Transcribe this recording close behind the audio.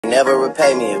never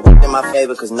repay me. It worked in my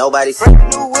favor, cause nobody said.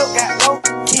 New whip got low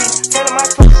keys. Telling my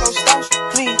clothes so staunch,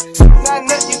 please. Not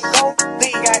let you go.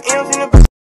 They got M's in the.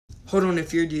 Hold on,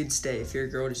 if you're a dude, stay. If you're a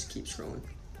girl, just keep scrolling.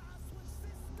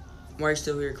 Why are you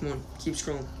still here? Come on, keep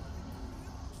scrolling.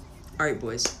 Alright,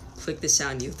 boys. Click the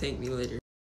sound. You'll thank me later.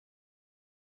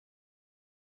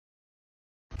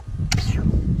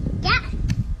 Yeah.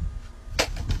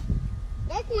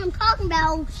 That's what I'm talking about,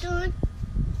 old son.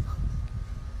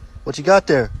 What you got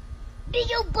there? Big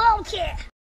old ball cat.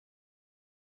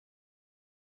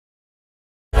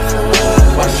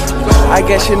 I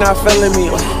guess you're not feeling me.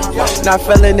 Not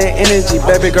feeling the energy,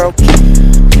 baby girl.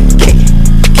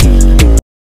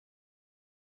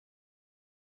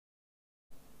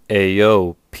 Hey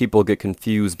yo, people get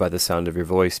confused by the sound of your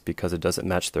voice because it doesn't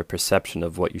match their perception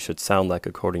of what you should sound like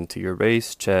according to your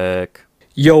race check.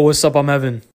 Yo, what's up? I'm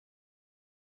Evan.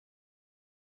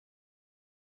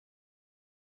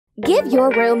 Give your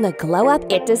room the glow up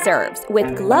it deserves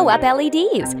with Glow Up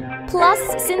LEDs. Plus,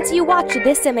 since you watch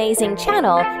this amazing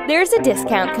channel, there's a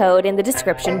discount code in the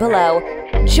description below.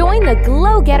 Join the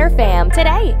Glow Getter fam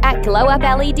today at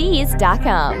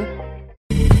glowupleds.com.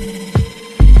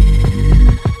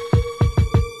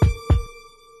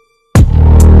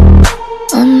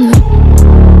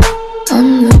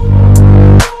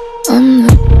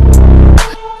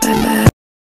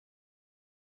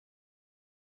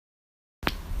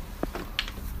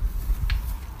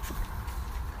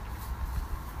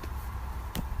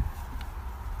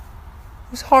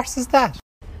 Whose horse is that?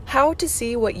 How to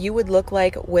see what you would look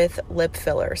like with lip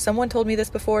filler. Someone told me this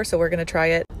before, so we're gonna try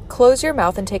it. Close your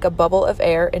mouth and take a bubble of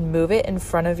air and move it in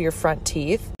front of your front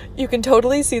teeth. You can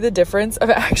totally see the difference.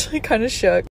 I'm actually kind of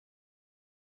shook.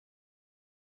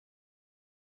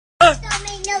 Don't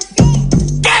make no sense.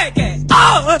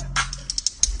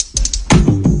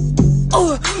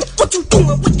 What you doing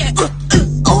with that?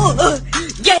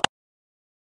 Yeah.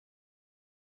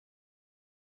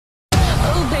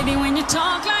 Oh, baby, when you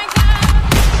talk like that,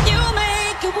 you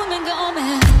make a woman go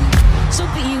mad. So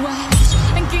be wise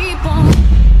and keep on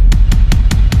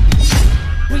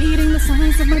reading the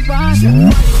signs of my body.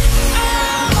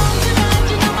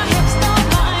 My hips don't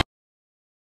lie.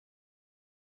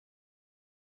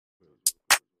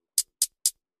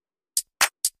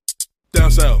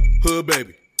 Down south, hood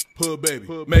baby. Hood baby,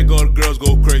 make all the girls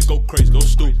go crazy, go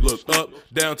stupid. Look up,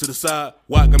 down to the side,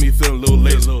 why got me feeling a little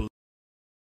lazy.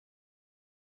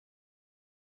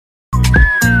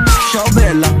 Ciao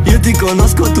bella, io ti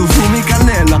conosco, tu fumi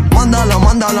cannella. Mandala,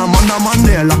 mandala, manda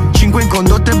Mandela. 5 in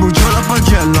condotte, brucio la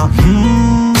pagella.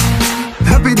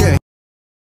 Happy day.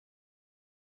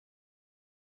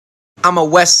 I'm a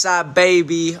West Side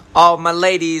baby. All my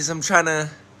ladies, I'm tryna.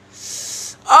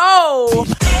 Oh!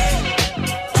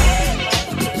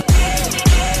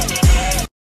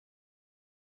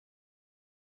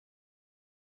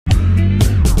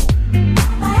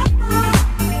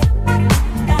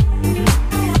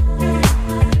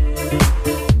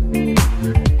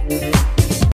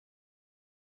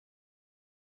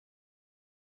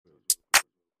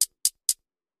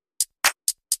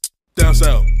 Down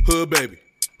south, hood baby.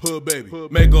 Hood baby,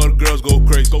 make all the girls go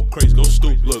crazy, go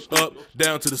stupid. Look up,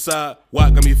 down to the side, why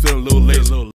got me feeling a little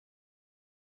lazy.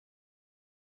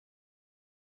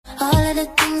 All of the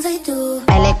things I do.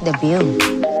 I like the view.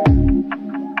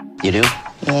 You do?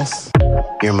 Yes.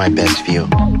 You're my best view.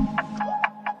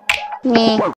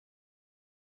 Me.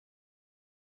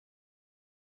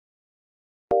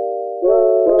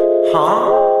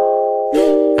 Huh?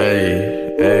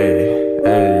 Hey, hey,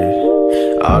 hey.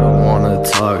 I don't wanna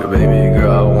talk, baby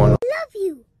girl. I wanna Love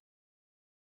you.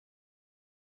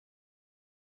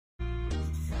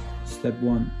 Step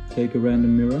 1, take a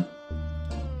random mirror.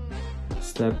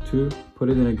 Step 2, put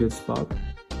it in a good spot.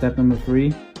 Step number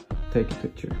 3, take a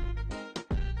picture.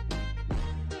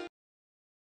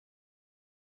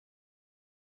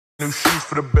 New sheets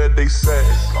for the bed, they said.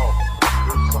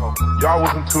 Y'all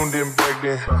wasn't tuned in back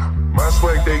then. My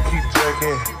swag, they keep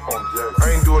jacking.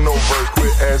 I ain't doing no verse,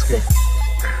 quit asking.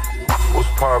 What's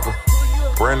poppin'?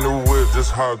 Brand new whip,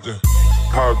 just hopped in.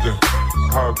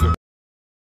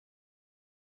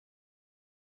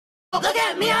 Look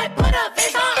at me, I put a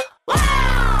face on.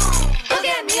 Wow! Look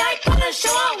at me, I put a show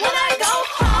on when I go.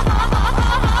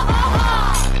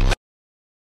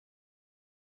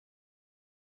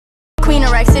 Queen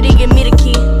of Rack City, give me the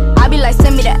key. I be like,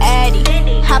 send me the Addy.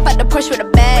 Hop out the push with a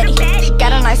baddie.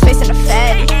 Got a nice face and a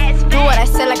fatty. Do what I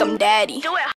say like I'm daddy.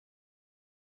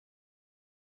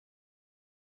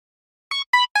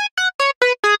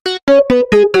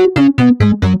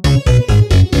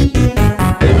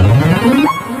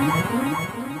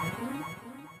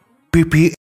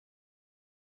 Repeat.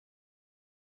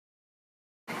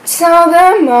 Tell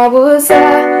them I was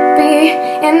happy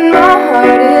and my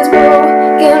heart is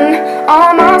broken.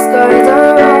 All my scars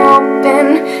are open.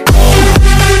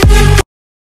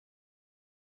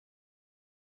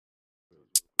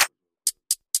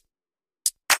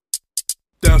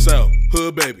 Down south,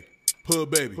 hood baby.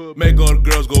 Make all the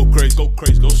girls go crazy,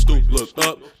 go stupid. Look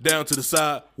up, down to the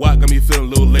side. Why got me feeling a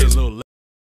little lazy?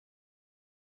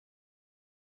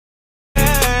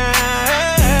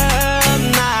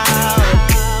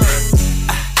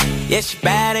 Yeah, she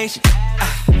bad, ain't she?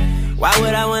 Why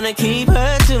would I wanna keep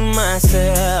her to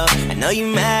myself? I know you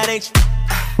mad, ain't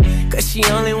you? Cause she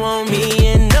only want me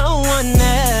and no one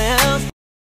else.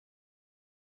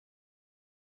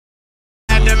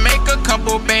 Had to make a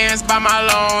couple bands by my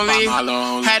lonely.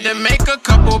 Had to make a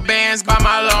couple bands by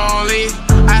my lonely.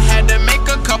 I had to make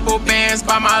a couple bands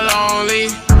by my lonely.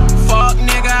 Fuck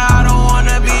nigga, I don't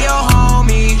wanna be your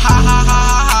homie. Ha ha ha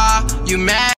ha ha, you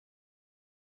mad?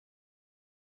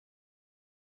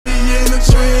 In the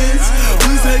trends,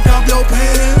 please take off your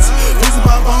pants. Pussy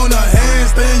pop on the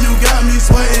handstand, you got me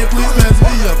sweating. Please pass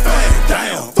me a bag.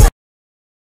 Damn.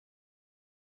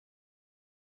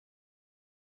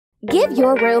 Give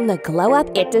your room the glow up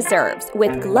it deserves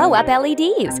with Glow Up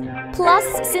LEDs. Plus,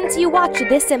 since you watch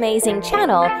this amazing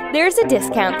channel, there's a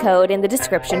discount code in the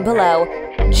description below.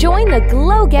 Join the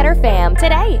Glow Getter fam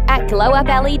today at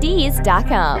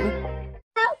glowupleds.com.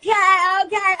 Okay.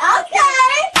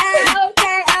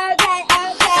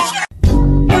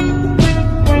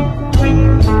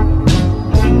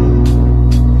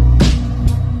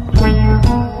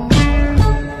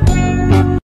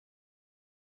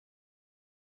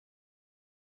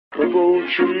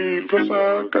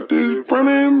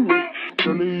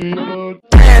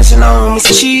 Dancing on me,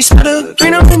 so she started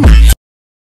green on me.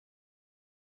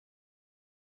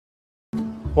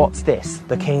 What's this?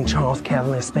 The King Charles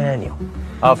Cavalier Spaniel?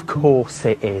 Of course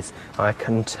it is. I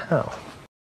can tell.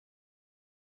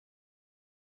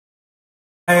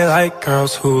 I like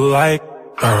girls who like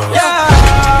girls. Yeah,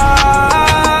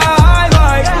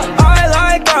 I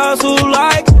like girls who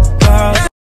like girls.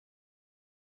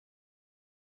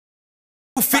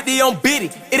 50 on Biddy,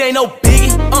 it ain't no biggie.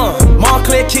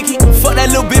 Montclair kick it, fuck that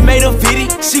little bit made her fitty.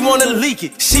 She wanna leak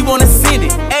it, she wanna send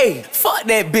it. Ayy, fuck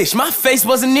that bitch, my face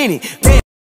wasn't in it. Damn.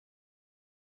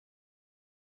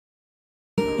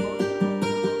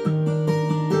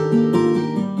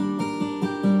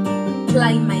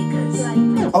 Playmakers.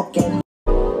 Okay.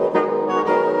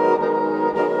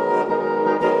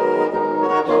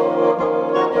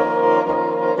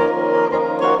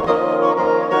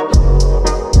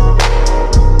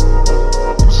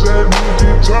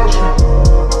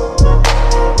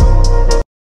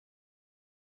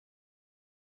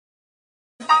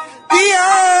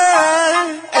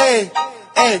 Beyond, hey,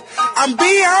 I'm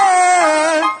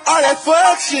beyond all that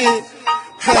fuck shit.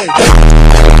 Hey,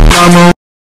 mama.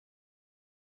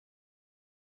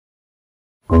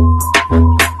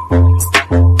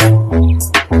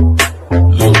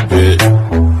 Little bit.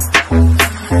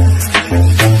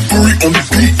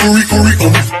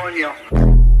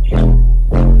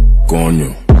 Coño.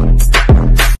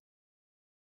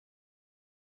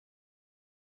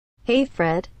 Hey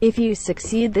Fred, if you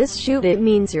succeed this shoot it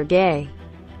means you're gay.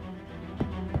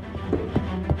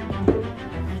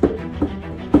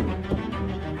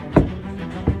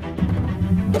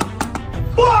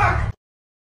 Fuck!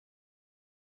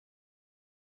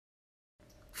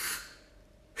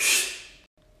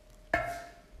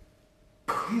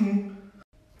 Okay.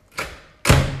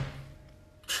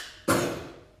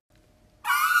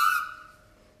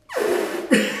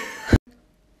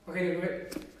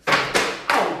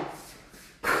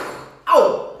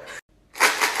 Ow!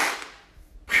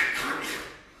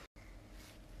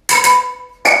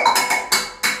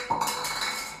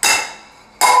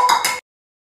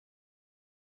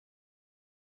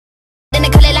 Then they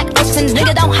call it like ocean.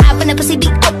 Nigga don't hide when the pussy be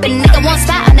open. Nigga won't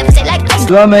stop, I never say like ice.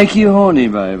 Do I make you horny,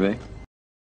 baby?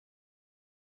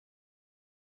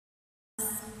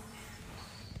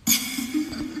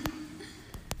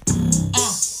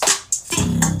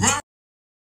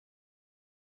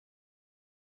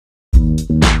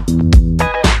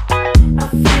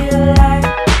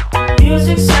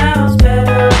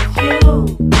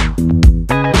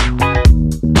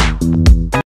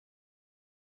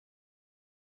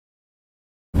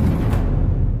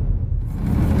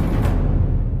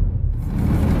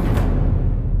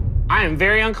 I am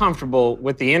very uncomfortable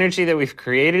with the energy that we've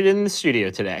created in the studio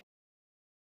today.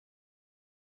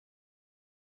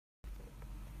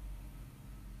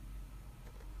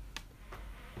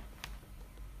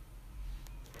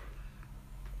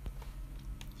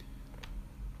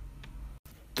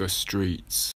 The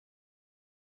streets.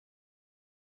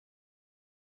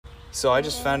 So I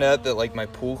just found out that like my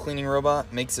pool cleaning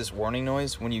robot makes this warning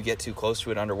noise when you get too close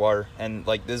to it underwater, and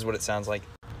like this is what it sounds like.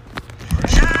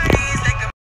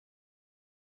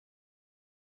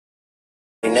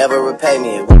 They never repay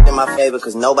me. It worked in my favor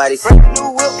cause nobody said.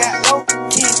 New whip got low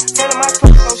keys. Telling my